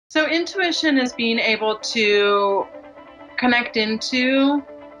So intuition is being able to connect into,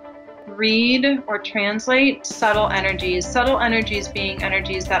 read, or translate subtle energies being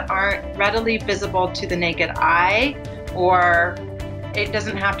energies that aren't readily visible to the naked eye, or it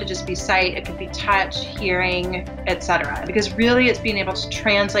doesn't have to just be sight, it could be touch, hearing, etc. Because really it's being able to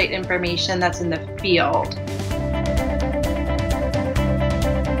translate information that's in the field.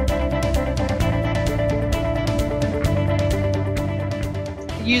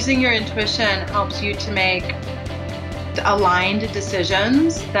 Using your intuition helps you to make aligned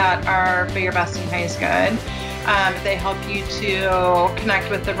decisions that are for your best and highest good. They help you to connect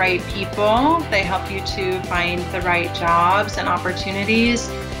with the right people. They help you to find the right jobs and opportunities.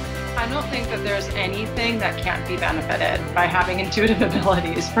 I don't think that there's anything that can't be benefited by having intuitive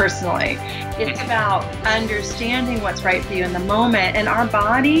abilities, personally. It's about understanding what's right for you in the moment, and our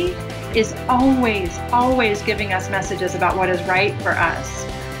body is always giving us messages about what is right for us,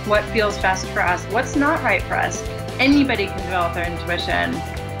 what feels best for us, what's not right for us. Anybody can develop their intuition.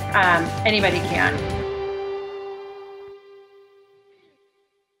 Anybody can.